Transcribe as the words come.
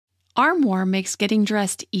Armoire makes getting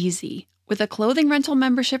dressed easy. With a clothing rental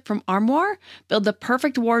membership from Armoire, build the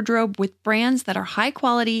perfect wardrobe with brands that are high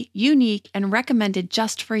quality, unique, and recommended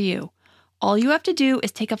just for you. All you have to do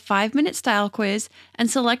is take a 5-minute style quiz and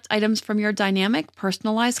select items from your dynamic,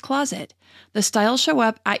 personalized closet. The styles show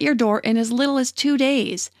up at your door in as little as 2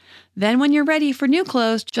 days. Then when you're ready for new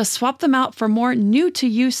clothes, just swap them out for more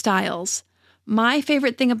new-to-you styles. My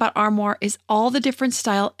favorite thing about Armoire is all the different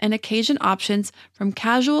style and occasion options, from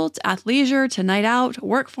casual to athleisure to night out,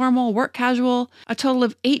 work formal, work casual, a total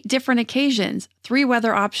of 8 different occasions, 3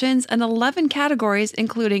 weather options, and 11 categories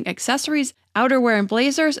including accessories, outerwear, and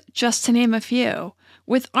blazers, just to name a few.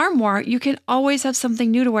 With Armoire, you can always have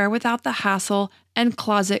something new to wear without the hassle and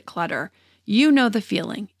closet clutter. You know the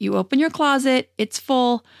feeling. You open your closet, it's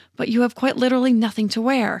full, but you have quite literally nothing to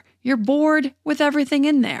wear. You're bored with everything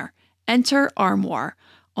in there. Enter Armoire.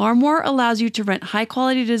 Armoire allows you to rent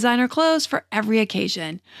high-quality designer clothes for every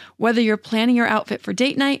occasion. Whether you're planning your outfit for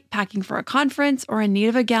date night, packing for a conference, or in need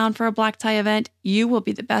of a gown for a black tie event, you will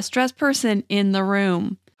be the best-dressed person in the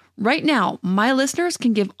room. Right now, my listeners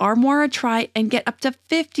can give Armoire a try and get up to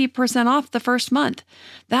 50% off the first month.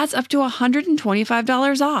 That's up to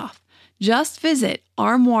 $125 off. Just visit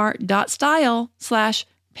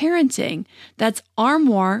armoire.style/parenting. That's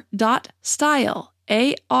armoire.style.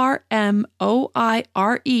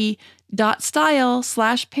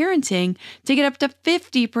 ARMOIRE.style/parenting to get up to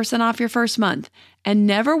 50% off your first month and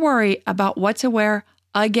never worry about what to wear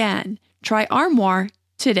again. Try Armoire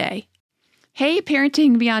today. Hey,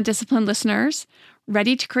 Parenting Beyond Discipline listeners.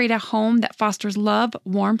 Ready to create a home that fosters love,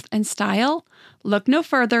 warmth, and style? Look no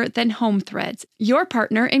further than Home Threads, your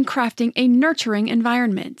partner in crafting a nurturing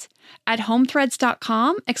environment. At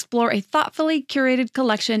homethreads.com, explore a thoughtfully curated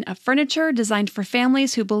collection of furniture designed for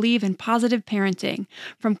families who believe in positive parenting.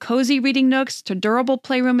 From cozy reading nooks to durable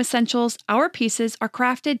playroom essentials, our pieces are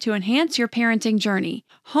crafted to enhance your parenting journey.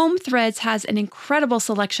 Home Threads has an incredible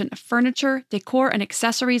selection of furniture, decor, and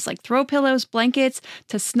accessories like throw pillows, blankets,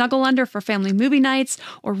 to snuggle under for family movie nights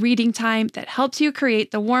or reading time that helps you create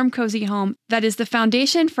the warm, cozy home that is the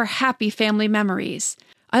foundation for happy family memories.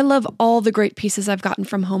 I love all the great pieces I've gotten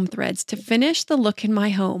from Home Threads to finish the look in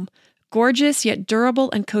my home. Gorgeous yet durable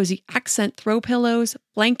and cozy accent throw pillows,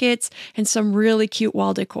 blankets, and some really cute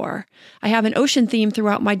wall decor. I have an ocean theme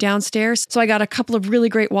throughout my downstairs, so I got a couple of really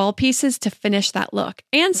great wall pieces to finish that look,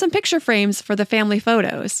 and some picture frames for the family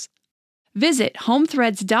photos. Visit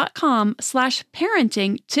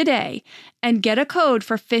homethreads.com/parenting today and get a code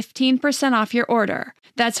for 15% off your order.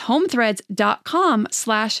 That's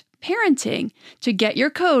homethreads.com/parenting to get your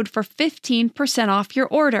code for 15% off your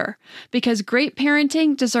order, because great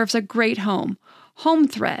parenting deserves a great home. Home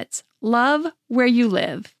Threads. Love where you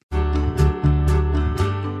live.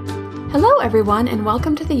 Hello, everyone, and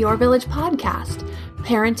welcome to the Your Village podcast,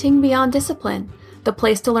 Parenting Beyond Discipline, the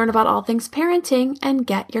place to learn about all things parenting and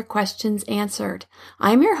get your questions answered.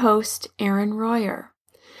 I'm your host, Erin Royer.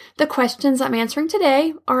 The questions I'm answering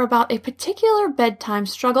today are about a particular bedtime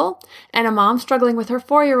struggle and a mom struggling with her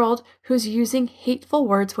 4-year-old who's using hateful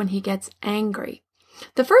words when he gets angry.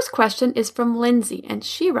 The first question is from Lindsay, and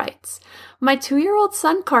she writes, "My 2-year-old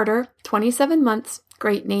son Carter, 27 months,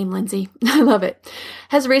 great name, Lindsay, I love it,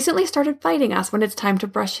 has recently started fighting us when it's time to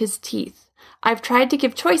brush his teeth. I've tried to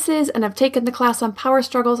give choices and I've taken the class on power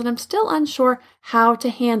struggles and I'm still unsure how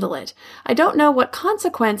to handle it. I don't know what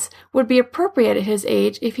consequence would be appropriate at his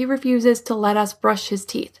age if he refuses to let us brush his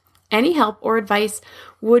teeth. Any help or advice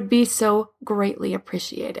would be so greatly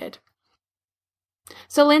appreciated."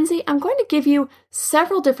 So Lindsay, I'm going to give you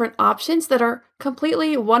several different options that are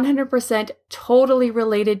completely 100% totally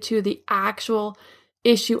related to the actual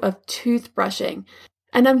issue of toothbrushing.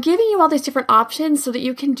 And I'm giving you all these different options so that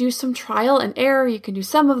you can do some trial and error. You can do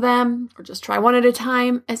some of them or just try one at a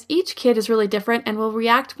time, as each kid is really different and will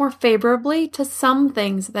react more favorably to some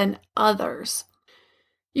things than others.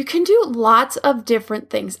 You can do lots of different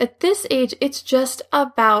things. At this age, it's just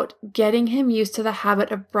about getting him used to the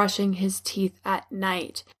habit of brushing his teeth at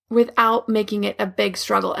night without making it a big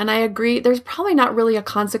struggle. And I agree, there's probably not really a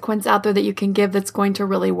consequence out there that you can give that's going to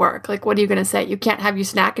really work. Like, what are you going to say? You can't have you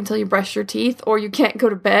snack until you brush your teeth, or you can't go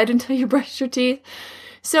to bed until you brush your teeth.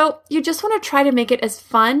 So you just want to try to make it as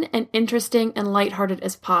fun and interesting and lighthearted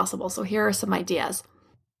as possible. So here are some ideas.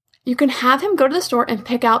 You can have him go to the store and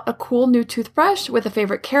pick out a cool new toothbrush with a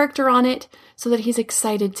favorite character on it so that he's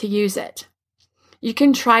excited to use it. You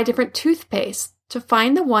can try different toothpaste to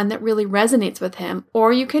find the one that really resonates with him,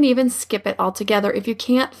 or you can even skip it altogether if you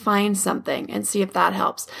can't find something and see if that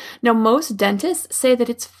helps. Now, most dentists say that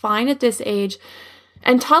it's fine at this age,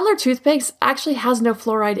 and toddler toothpaste actually has no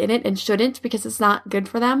fluoride in it and shouldn't, because it's not good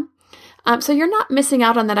for them. So you're not missing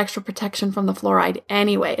out on that extra protection from the fluoride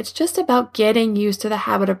anyway. It's just about getting used to the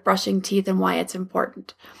habit of brushing teeth and why it's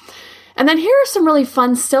important. And then here are some really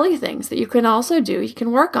fun, silly things that you can also do, you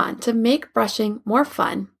can work on to make brushing more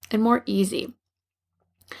fun and more easy.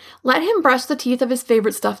 Let him brush the teeth of his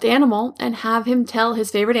favorite stuffed animal and have him tell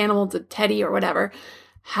his favorite animal, the teddy or whatever,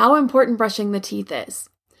 how important brushing the teeth is.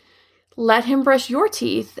 Let him brush your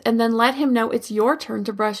teeth and then let him know it's your turn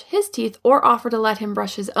to brush his teeth or offer to let him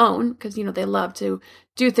brush his own because, they love to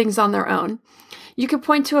do things on their own. You could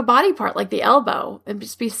point to a body part like the elbow and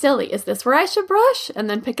just be silly. Is this where I should brush? And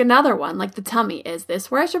then pick another one like the tummy. Is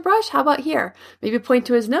this where I should brush? How about here? Maybe point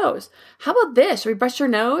to his nose. How about this? Should we brush your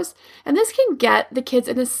nose? And this can get the kids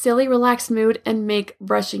in a silly, relaxed mood and make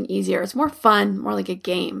brushing easier. It's more fun, more like a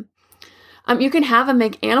game. You can have him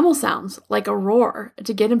make animal sounds like a roar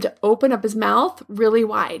to get him to open up his mouth really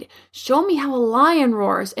wide. Show me how a lion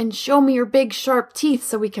roars and show me your big sharp teeth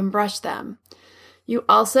so we can brush them. You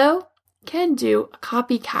also can do a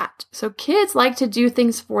copycat. So kids like to do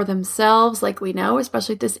things for themselves, like we know,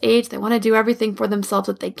 especially at this age. They want to do everything for themselves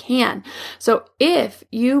that they can. So if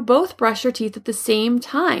you both brush your teeth at the same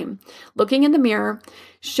time, looking in the mirror,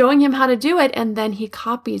 showing him how to do it, and then he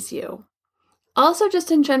copies you. Also,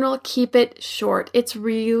 just in general, keep it short. It's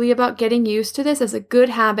really about getting used to this as a good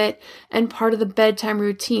habit and part of the bedtime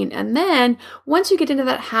routine. And then once you get into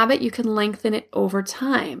that habit, you can lengthen it over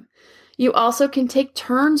time. You also can take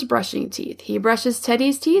turns brushing teeth. He brushes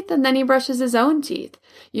Teddy's teeth and then he brushes his own teeth.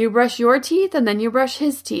 You brush your teeth and then you brush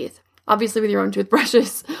his teeth, obviously with your own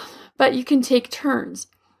toothbrushes, but you can take turns.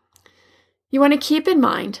 You want to keep in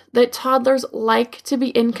mind that toddlers like to be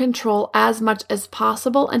in control as much as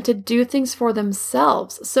possible and to do things for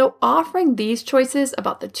themselves. So offering these choices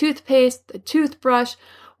about the toothpaste, the toothbrush,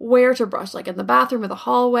 where to brush, like in the bathroom or the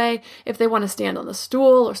hallway, if they want to stand on the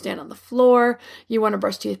stool or stand on the floor, you want to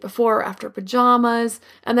brush teeth before or after pajamas,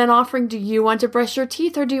 and then offering, do you want to brush your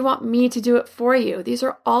teeth or do you want me to do it for you? These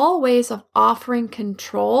are all ways of offering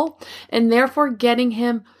control and therefore getting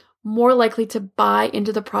him more likely to buy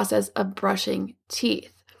into the process of brushing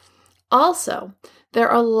teeth. Also, there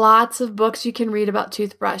are lots of books you can read about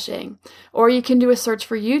toothbrushing, or you can do a search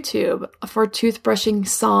for YouTube for toothbrushing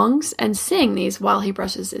songs and sing these while he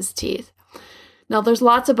brushes his teeth. Now, there's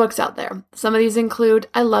lots of books out there. Some of these include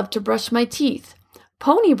I Love to Brush My Teeth,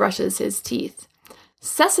 Pony Brushes His Teeth,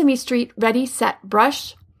 Sesame Street Ready, Set,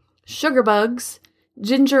 Brush, Sugar Bugs,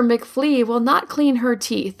 Ginger McFlea will not clean her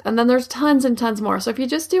teeth. And then there's tons and tons more. So if you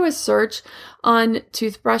just do a search on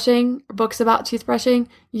toothbrushing, books about toothbrushing,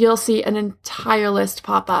 you'll see an entire list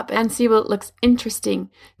pop up and see what looks interesting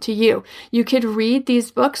to you. You could read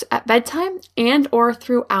these books at bedtime and or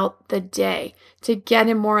throughout the day to get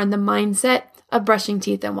him more in the mindset of brushing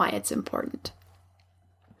teeth and why it's important.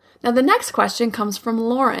 Now, the next question comes from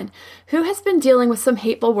Lauren, who has been dealing with some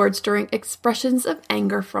hateful words during expressions of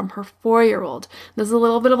anger from her 4-year-old. This is a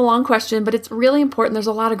little bit of a long question, but it's really important. There's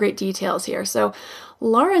a lot of great details here. So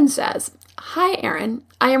Lauren says, "Hi, Erin.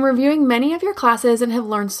 I am reviewing many of your classes and have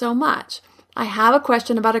learned so much. I have a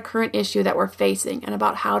question about a current issue that we're facing and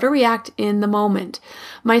about how to react in the moment.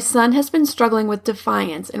 My son has been struggling with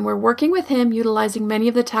defiance, and we're working with him utilizing many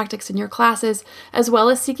of the tactics in your classes, as well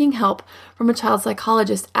as seeking help from a child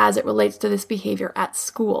psychologist as it relates to this behavior at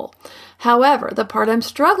school. However, the part I'm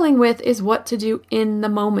struggling with is what to do in the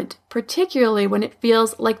moment, particularly when it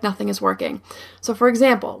feels like nothing is working. So for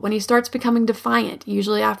example, when he starts becoming defiant,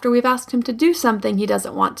 usually after we've asked him to do something he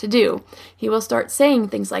doesn't want to do, he will start saying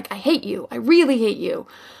things like, I hate you, I really hate you,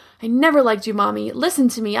 I never liked you, Mommy, listen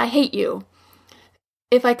to me, I hate you.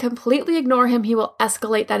 If I completely ignore him, he will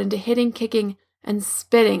escalate that into hitting, kicking, and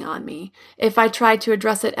spitting on me. If I try to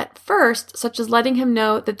address it at first, such as letting him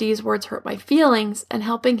know that these words hurt my feelings and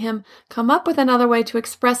helping him come up with another way to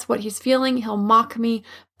express what he's feeling, he'll mock me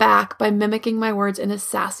back by mimicking my words in a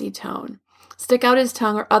sassy tone, stick out his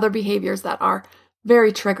tongue, or other behaviors that are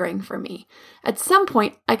very triggering for me. At some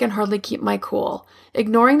point, I can hardly keep my cool.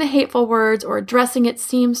 Ignoring the hateful words or addressing it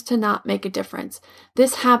seems to not make a difference.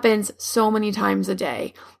 This happens so many times a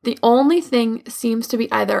day. The only thing seems to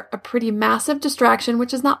be either a pretty massive distraction,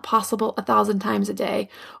 which is not possible 1,000 times a day,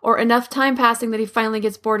 or enough time passing that he finally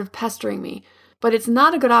gets bored of pestering me. But it's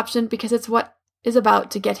not a good option because it's what is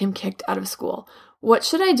about to get him kicked out of school. What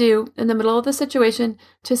should I do in the middle of the situation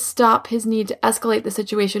to stop his need to escalate the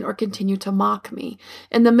situation or continue to mock me?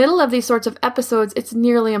 In the middle of these sorts of episodes, it's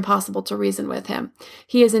nearly impossible to reason with him.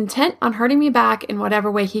 He is intent on hurting me back in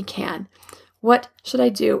whatever way he can. What should I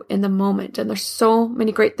do in the moment? And there's so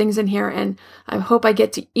many great things in here, and I hope I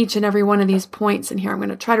get to each and every one of these points in here. I'm going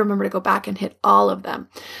to try to remember to go back and hit all of them.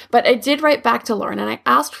 But I did write back to Lauren, and I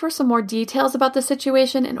asked for some more details about the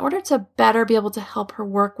situation in order to better be able to help her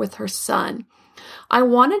work with her son. I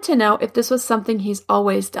wanted to know if this was something he's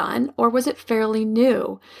always done, or was it fairly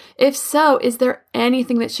new? If so, is there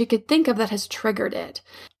anything that she could think of that has triggered it?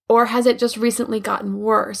 Or has it just recently gotten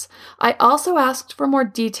worse? I also asked for more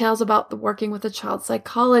details about the working with a child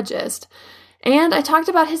psychologist. And I talked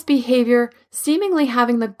about his behavior seemingly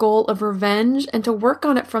having the goal of revenge and to work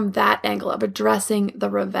on it from that angle of addressing the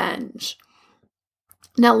revenge.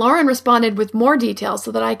 Now, Lauren responded with more details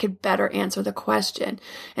so that I could better answer the question.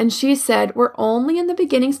 And she said, we're only in the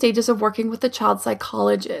beginning stages of working with the child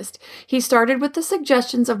psychologist. He started with the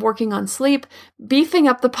suggestions of working on sleep, beefing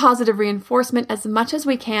up the positive reinforcement as much as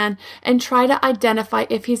we can, and try to identify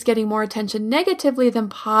if he's getting more attention negatively than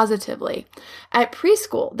positively. At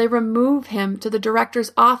preschool, they remove him to the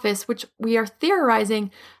director's office, which we are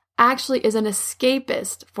theorizing actually is an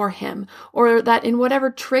escapist for him, or that in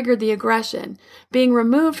whatever triggered the aggression. Being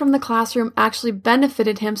removed from the classroom actually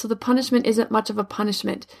benefited him, so the punishment isn't much of a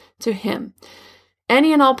punishment to him.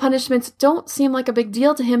 Any and all punishments don't seem like a big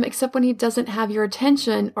deal to him, except when he doesn't have your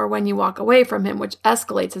attention or when you walk away from him, which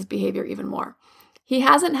escalates his behavior even more. He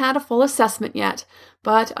hasn't had a full assessment yet,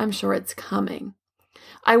 but I'm sure it's coming.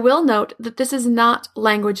 I will note that this is not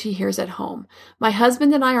language he hears at home. My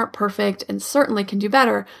husband and I aren't perfect and certainly can do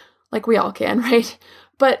better, like we all can, right?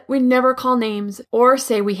 But we never call names or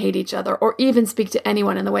say we hate each other or even speak to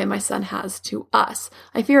anyone in the way my son has to us.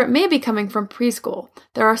 I fear it may be coming from preschool.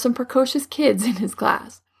 There are some precocious kids in his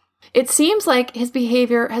class. It seems like his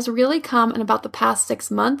behavior has really come in about the past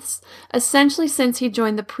 6 months, essentially since he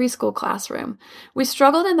joined the preschool classroom. We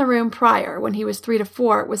struggled in the room prior, when he was 3 to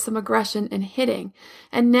 4, with some aggression and hitting,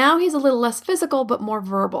 and now he's a little less physical but more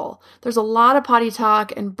verbal. There's a lot of potty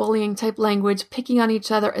talk and bullying type language, picking on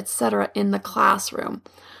each other, etc. in the classroom.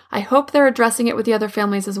 I hope they're addressing it with the other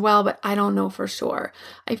families as well, but I don't know for sure.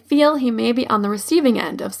 I feel he may be on the receiving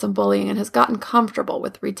end of some bullying and has gotten comfortable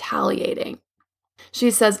with retaliating.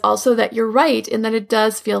 She says also that you're right in that it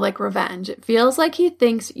does feel like revenge. It feels like he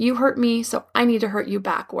thinks you hurt me, so I need to hurt you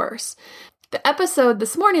back worse. The episode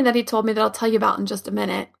this morning that he told me that I'll tell you about in just a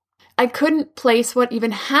minute, I couldn't place what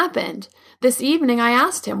even happened. This evening I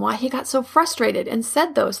asked him why he got so frustrated and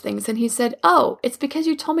said those things, and he said, "Oh, it's because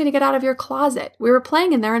you told me to get out of your closet. We were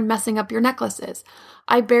playing in there and messing up your necklaces."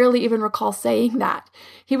 I barely even recall saying that.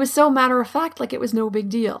 He was so matter-of-fact, like it was no big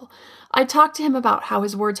deal. I talked to him about how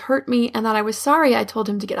his words hurt me and that I was sorry I told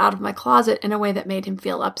him to get out of my closet in a way that made him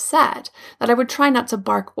feel upset, that I would try not to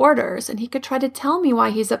bark orders, and he could try to tell me why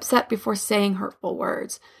he's upset before saying hurtful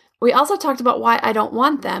words. We also talked about why I don't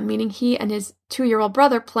want them, meaning he and his 2-year-old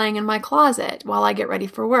brother playing in my closet while I get ready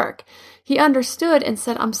for work. He understood and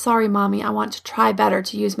said, "I'm sorry, Mommy, I want to try better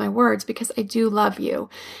to use my words because I do love you."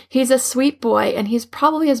 He's a sweet boy, and he's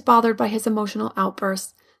probably as bothered by his emotional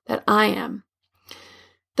outbursts that I am.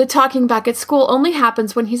 The talking back at school only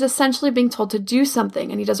happens when he's essentially being told to do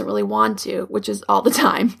something and he doesn't really want to, which is all the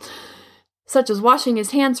time. Such as washing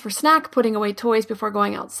his hands for snack, putting away toys before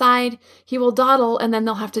going outside. He will dawdle and then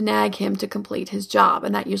they'll have to nag him to complete his job,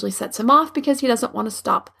 and that usually sets him off because he doesn't want to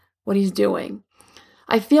stop what he's doing.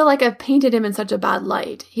 I feel like I've painted him in such a bad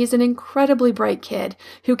light. He's an incredibly bright kid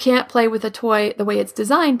who can't play with a toy the way it's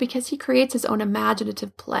designed because he creates his own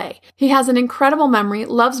imaginative play. He has an incredible memory,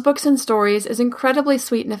 loves books and stories, is incredibly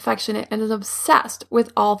sweet and affectionate, and is obsessed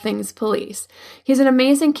with all things police. He's an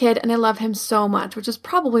amazing kid and I love him so much, which is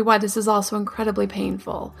probably why this is also incredibly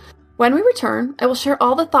painful. When we return, I will share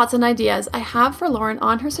all the thoughts and ideas I have for Lauren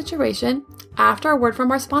on her situation after a word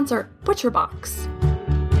from our sponsor, ButcherBox.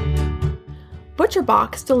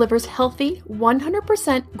 ButcherBox delivers healthy,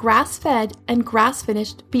 100% grass-fed and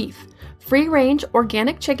grass-finished beef, free-range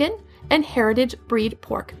organic chicken, and heritage breed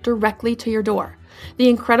pork directly to your door. The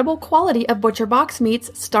incredible quality of ButcherBox meats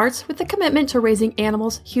starts with the commitment to raising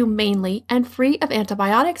animals humanely and free of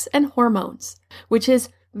antibiotics and hormones, which is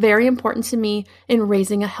very important to me in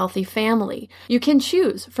raising a healthy family. You can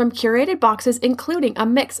choose from curated boxes including a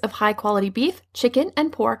mix of high-quality beef, chicken,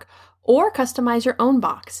 and pork, or customize your own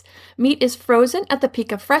box. Meat is frozen at the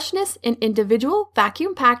peak of freshness in individual,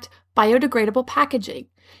 vacuum-packed, biodegradable packaging.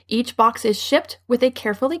 Each box is shipped with a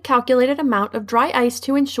carefully calculated amount of dry ice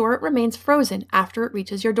to ensure it remains frozen after it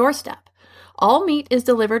reaches your doorstep. All meat is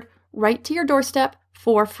delivered right to your doorstep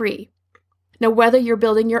for free. Now, whether you're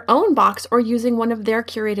building your own box or using one of their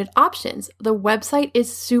curated options, the website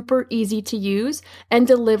is super easy to use and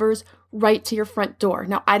delivers right to your front door.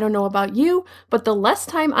 Now, I don't know about you, but the less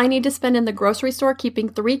time I need to spend in the grocery store keeping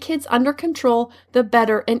 3 kids under control, the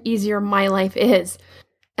better and easier my life is.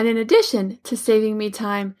 And in addition to saving me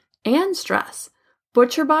time and stress,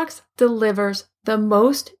 ButcherBox delivers the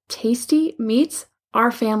most tasty meats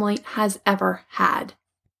our family has ever had.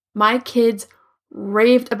 My kids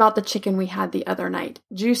raved about the chicken we had the other night.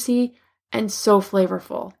 Juicy and so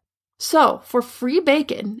flavorful. So, for free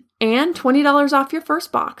bacon and $20 off your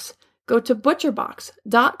first box, go to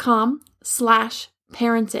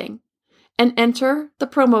butcherbox.com/parenting and enter the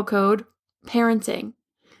promo code parenting.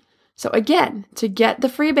 So again, to get the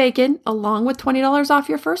free bacon along with $20 off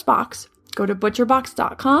your first box, go to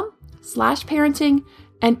butcherbox.com/parenting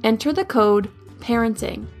and enter the code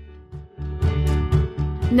parenting.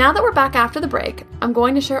 Now that we're back after the break, I'm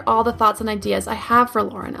going to share all the thoughts and ideas I have for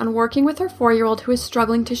Lauren on working with her 4-year-old who is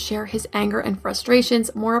struggling to share his anger and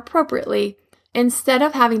frustrations more appropriately instead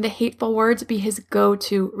of having the hateful words be his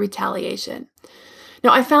go-to retaliation.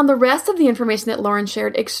 Now, I found the rest of the information that Lauren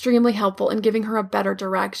shared extremely helpful in giving her a better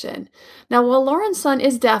direction. Now, while Lauren's son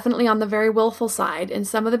is definitely on the very willful side, and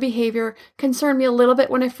some of the behavior concerned me a little bit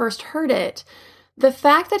when I first heard it, the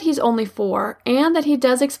fact that he's only 4 and that he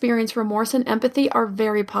does experience remorse and empathy are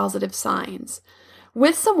very positive signs.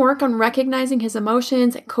 With some work on recognizing his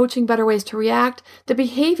emotions and coaching better ways to react, the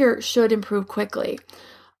behavior should improve quickly.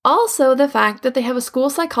 Also, the fact that they have a school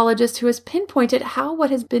psychologist who has pinpointed how what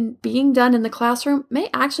has been being done in the classroom may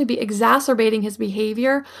actually be exacerbating his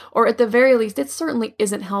behavior, or at the very least, it certainly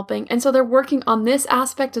isn't helping. And so they're working on this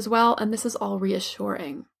aspect as well, and this is all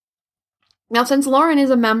reassuring. Now, since Lauren is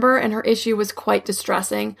a member and her issue was quite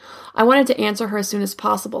distressing, I wanted to answer her as soon as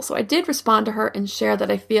possible. So I did respond to her and share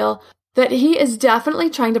that I feel that he is definitely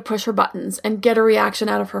trying to push her buttons and get a reaction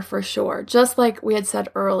out of her for sure. Just like we had said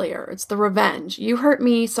earlier, it's the revenge. You hurt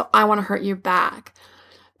me, so I want to hurt you back.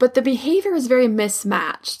 But the behavior is very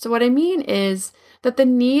mismatched. So what I mean is that the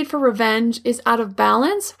need for revenge is out of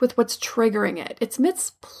balance with what's triggering it. It's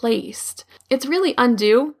misplaced. It's really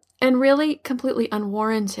undue and really completely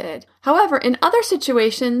unwarranted. However, in other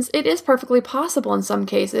situations, it is perfectly possible in some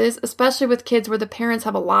cases, especially with kids where the parents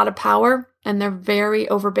have a lot of power and they're very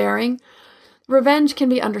overbearing. Revenge can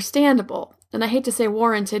be understandable, and I hate to say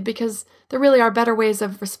warranted because there really are better ways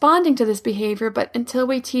of responding to this behavior, but until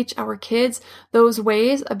we teach our kids those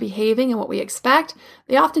ways of behaving and what we expect,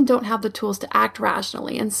 they often don't have the tools to act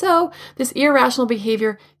rationally. And so this irrational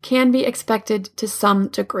behavior can be expected to some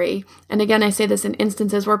degree. And again, I say this in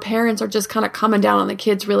instances where parents are just kind of coming down on the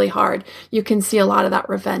kids really hard. You can see a lot of that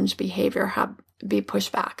revenge behavior be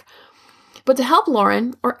pushed back. But to help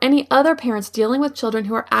Lauren or any other parents dealing with children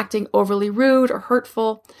who are acting overly rude or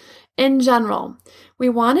hurtful, in general, we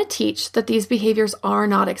want to teach that these behaviors are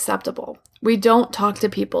not acceptable. We don't talk to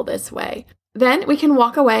people this way. Then we can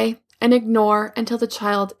walk away and ignore until the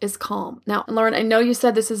child is calm. Now, Lauren, I know you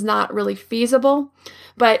said this is not really feasible,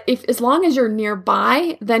 but as long as you're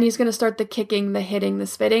nearby, then he's going to start the kicking, the hitting, the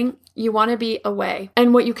spitting. You want to be away.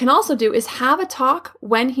 And what you can also do is have a talk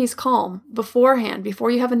when he's calm beforehand, before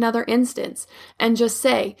you have another instance, and just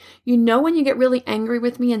say, you know, when you get really angry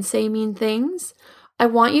with me and say mean things, I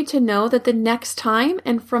want you to know that the next time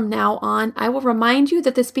and from now on, I will remind you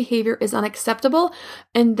that this behavior is unacceptable,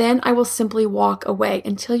 and then I will simply walk away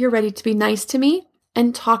until you're ready to be nice to me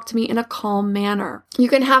and talk to me in a calm manner. You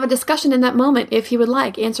can have a discussion in that moment if he would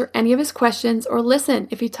like, answer any of his questions, or listen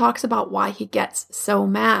if he talks about why he gets so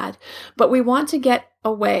mad. But we want to get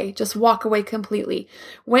away, just walk away completely.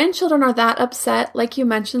 When children are that upset, like you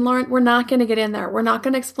mentioned, Lauren, we're not going to get in there. We're not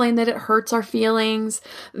going to explain that it hurts our feelings,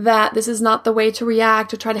 that this is not the way to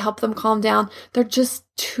react, or try to help them calm down. They're just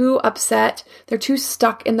too upset. They're too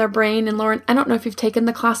stuck in their brain. And Lauren, I don't know if you've taken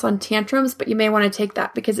the class on tantrums, but you may want to take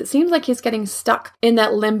that because it seems like he's getting stuck in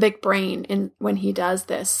that limbic brain when he does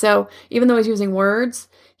this. So even though he's using words,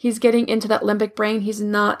 he's getting into that limbic brain. He's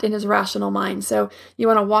not in his rational mind. So you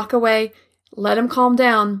want to walk away, let him calm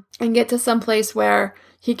down, and get to some place where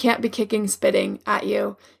he can't be kicking, spitting at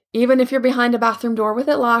you. Even if you're behind a bathroom door with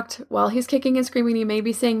it locked, while he's kicking and screaming, you may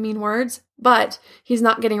be saying mean words, but he's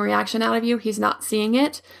not getting a reaction out of you. He's not seeing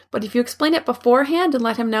it. But if you explain it beforehand and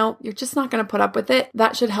let him know you're just not going to put up with it,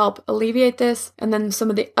 that should help alleviate this. And then some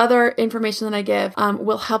of the other information that I give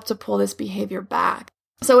will help to pull this behavior back.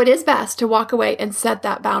 So it is best to walk away and set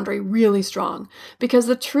that boundary really strong, because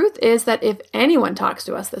the truth is that if anyone talks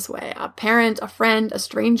to us this way, a parent, a friend, a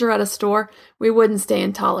stranger at a store, we wouldn't stay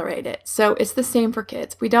and tolerate it. So it's the same for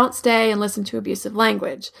kids. We don't stay and listen to abusive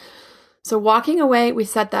language. So walking away, we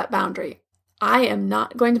set that boundary. I am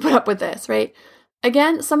not going to put up with this, right?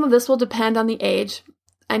 Again, some of this will depend on the age.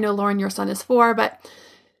 I know, Lauren, your son is 4, but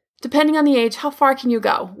depending on the age, how far can you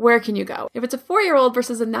go? Where can you go? If it's a 4-year-old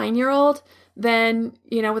versus a 9-year-old, then,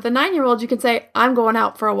 with a 9-year-old, you can say, I'm going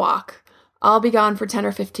out for a walk. I'll be gone for 10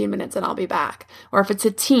 or 15 minutes and I'll be back. Or if it's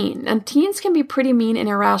a teen, and teens can be pretty mean and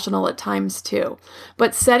irrational at times too.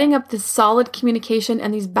 But setting up this solid communication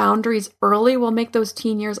and these boundaries early will make those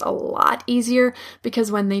teen years a lot easier,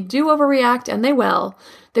 because when they do overreact, and they will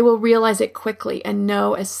realize it quickly and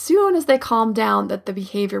know as soon as they calm down that the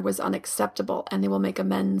behavior was unacceptable, and they will make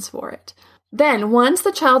amends for it. Then, once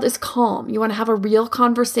the child is calm, you want to have a real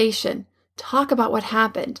conversation. Talk about what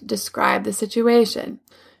happened. Describe the situation.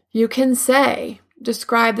 You can say,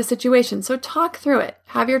 describe the situation. So talk through it.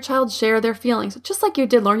 Have your child share their feelings. Just like you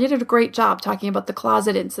did, Lauren. You did a great job talking about the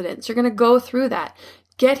closet incidents. You're going to go through that.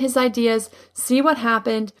 Get his ideas, see what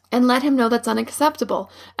happened, and let him know that's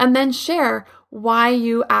unacceptable. And then share why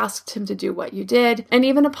you asked him to do what you did. And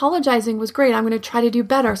even apologizing was great. I'm going to try to do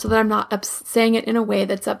better so that I'm not saying it in a way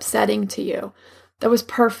that's upsetting to you. That was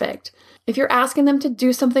perfect. If you're asking them to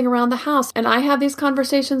do something around the house, and I have these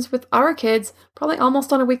conversations with our kids probably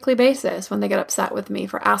almost on a weekly basis when they get upset with me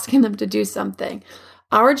for asking them to do something.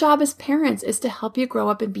 Our job as parents is to help you grow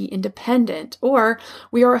up and be independent, or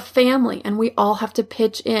we are a family and we all have to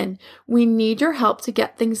pitch in. We need your help to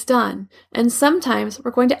get things done. And sometimes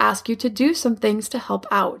we're going to ask you to do some things to help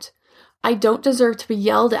out. I don't deserve to be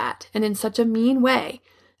yelled at and in such a mean way,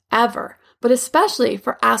 ever, but especially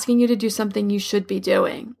for asking you to do something you should be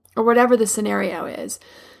doing, or whatever the scenario is.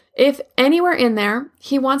 If anywhere in there,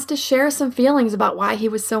 he wants to share some feelings about why he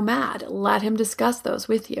was so mad, let him discuss those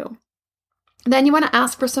with you. Then you want to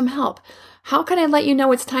ask for some help. How can I let you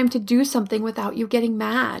know it's time to do something without you getting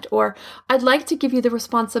mad? Or I'd like to give you the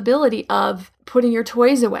responsibility of putting your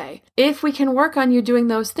toys away. If we can work on you doing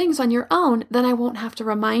those things on your own, then I won't have to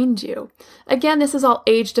remind you. Again, this is all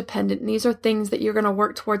age dependent, and these are things that you're going to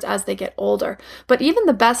work towards as they get older. But even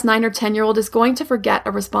the best 9 or 10-year-old is going to forget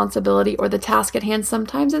a responsibility or the task at hand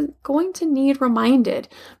sometimes and going to need reminded.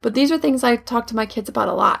 But these are things I talk to my kids about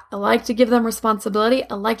a lot. I like to give them responsibility.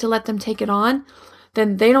 I like to let them take it on.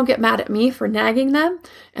 Then they don't get mad at me for nagging them,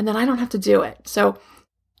 and then I don't have to do it. So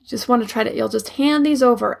just want to you'll just hand these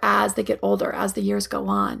over as they get older, as the years go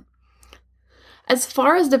on. As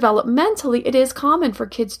far as developmentally, it is common for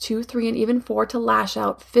kids 2, 3, and even 4 to lash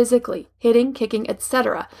out physically, hitting, kicking,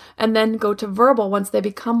 etc., and then go to verbal once they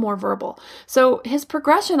become more verbal. So his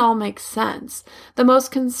progression all makes sense. The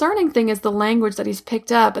most concerning thing is the language that he's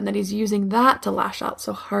picked up and that he's using that to lash out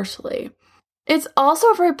so harshly. It's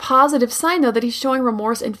also a very positive sign, though, that he's showing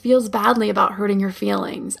remorse and feels badly about hurting your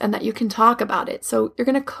feelings and that you can talk about it. So you're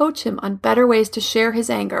going to coach him on better ways to share his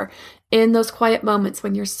anger in those quiet moments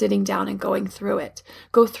when you're sitting down and going through it.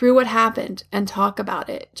 Go through what happened and talk about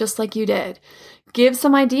it, just like you did. Give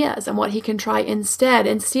some ideas on what he can try instead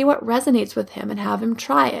and see what resonates with him and have him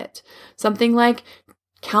try it. Something like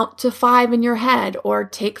count to 5 in your head, or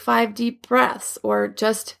take 5 deep breaths, or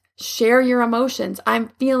just share your emotions. I'm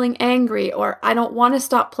feeling angry, or I don't want to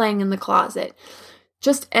stop playing in the closet.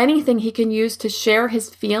 Just anything he can use to share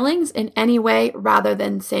his feelings in any way rather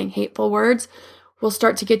than saying hateful words will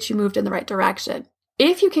start to get you moved in the right direction.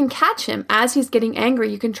 If you can catch him as he's getting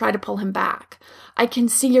angry, you can try to pull him back. I can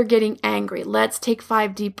see you're getting angry. Let's take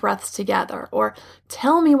 5 deep breaths together. Or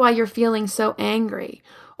tell me why you're feeling so angry.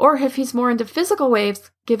 Or if he's more into physical ways,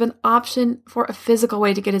 give an option for a physical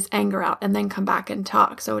way to get his anger out and then come back and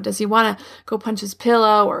talk. So does he want to go punch his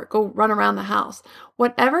pillow or go run around the house?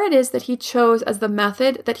 Whatever it is that he chose as the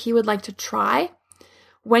method that he would like to try,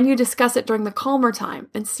 when you discuss it during the calmer time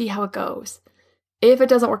and see how it goes. If it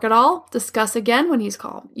doesn't work at all, discuss again when he's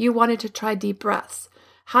calm. You wanted to try deep breaths.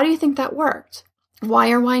 How do you think that worked?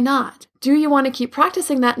 Why or why not? Do you want to keep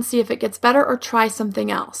practicing that and see if it gets better, or try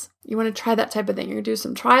something else? You want to try that type of thing. You're going to do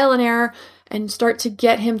some trial and error and start to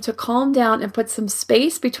get him to calm down and put some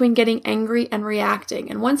space between getting angry and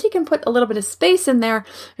reacting. And once he can put a little bit of space in there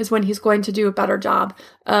is when he's going to do a better job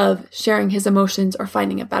of sharing his emotions or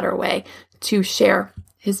finding a better way to share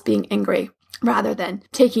his being angry rather than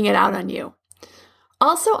taking it out on you.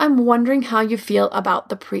 Also, I'm wondering how you feel about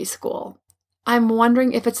the preschool. I'm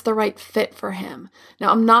wondering if it's the right fit for him.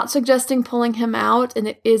 Now, I'm not suggesting pulling him out, and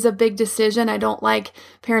it is a big decision. I don't like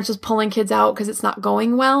parents just pulling kids out because it's not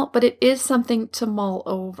going well, but it is something to mull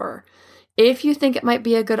over. If you think it might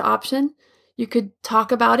be a good option, you could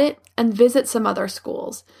talk about it and visit some other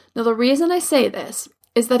schools. Now, the reason I say this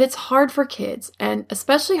is that it's hard for kids, and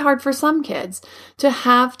especially hard for some kids, to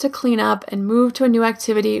have to clean up and move to a new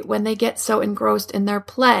activity when they get so engrossed in their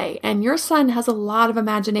play. And your son has a lot of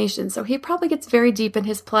imagination, so he probably gets very deep in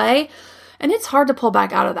his play, and it's hard to pull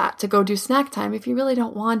back out of that to go do snack time if you really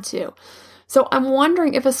don't want to. So I'm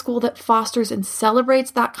wondering if a school that fosters and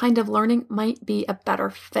celebrates that kind of learning might be a better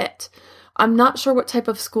fit. I'm not sure what type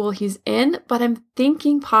of school he's in, but I'm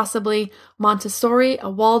thinking possibly Montessori, a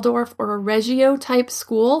Waldorf, or a Reggio type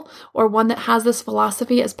school, or one that has this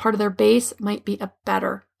philosophy as part of their base might be a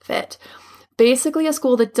better fit. Basically, a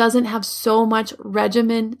school that doesn't have so much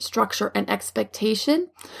regimen, structure, and expectation,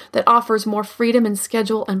 that offers more freedom in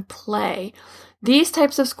schedule and play. These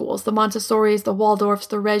types of schools, the Montessoris, the Waldorfs,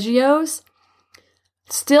 the Reggios,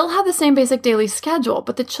 still have the same basic daily schedule,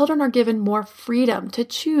 but the children are given more freedom to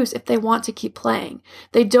choose if they want to keep playing.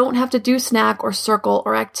 They don't have to do snack or circle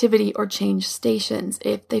or activity or change stations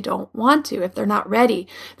if they don't want to, if they're not ready.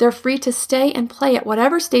 They're free to stay and play at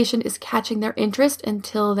whatever station is catching their interest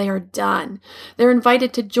until they are done. They're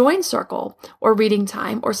invited to join circle or reading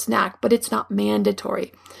time or snack, but it's not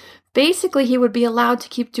mandatory. Basically, he would be allowed to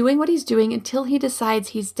keep doing what he's doing until he decides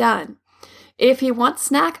he's done. If he wants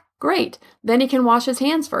snack, great. Then he can wash his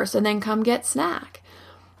hands first and then come get snack.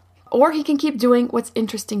 Or he can keep doing what's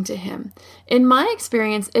interesting to him. In my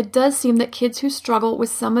experience, it does seem that kids who struggle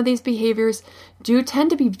with some of these behaviors do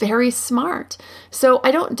tend to be very smart. So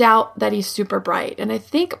I don't doubt that he's super bright. And I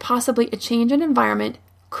think possibly a change in environment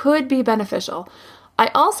could be beneficial.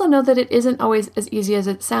 I also know that it isn't always as easy as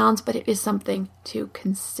it sounds, but it is something to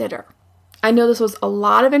consider. I know this was a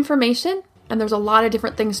lot of information, and there's a lot of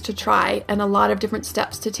different things to try and a lot of different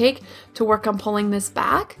steps to take to work on pulling this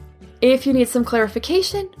back. If you need some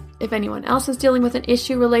clarification, if anyone else is dealing with an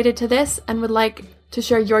issue related to this and would like to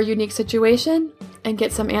share your unique situation and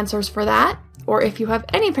get some answers for that, or if you have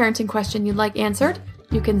any parenting question you'd like answered,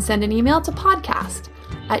 you can send an email to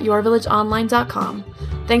podcast@yourvillageonline.com.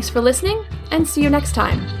 Thanks for listening, and see you next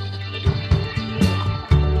time.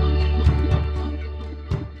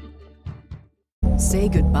 Say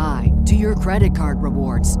goodbye to your credit card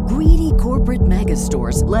rewards. Greedy corporate mega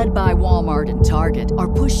stores, led by Walmart and Target, are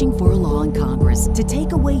pushing for a law in Congress to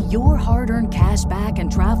take away your hard-earned cash back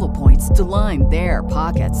and travel points to line their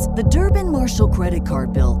pockets. The Durbin-Marshall credit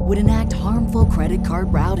card bill would enact harmful credit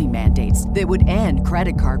card routing mandates that would end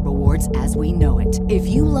credit card rewards as we know it. If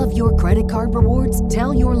you love your credit card rewards,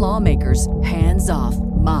 tell your lawmakers, hands off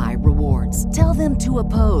my rewards. Tell them to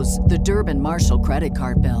oppose the Durbin-Marshall credit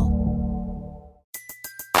card bill.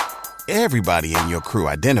 Everybody in your crew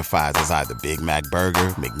identifies as either Big Mac Burger,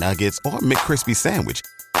 McNuggets, or McCrispy Sandwich.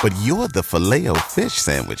 But you're the Filet-O-Fish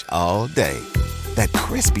Sandwich all day. That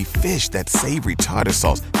crispy fish, that savory tartar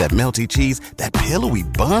sauce, that melty cheese, that pillowy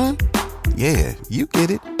bun. Yeah, you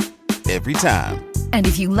get it. Every time. And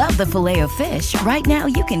if you love the Filet-O-Fish, right now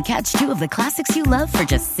you can catch two of the classics you love for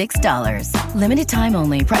just $6. Limited time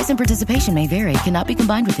only. Price and participation may vary. Cannot be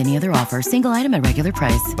combined with any other offer. Single item at regular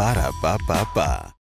price. Ba-da-ba-ba-ba.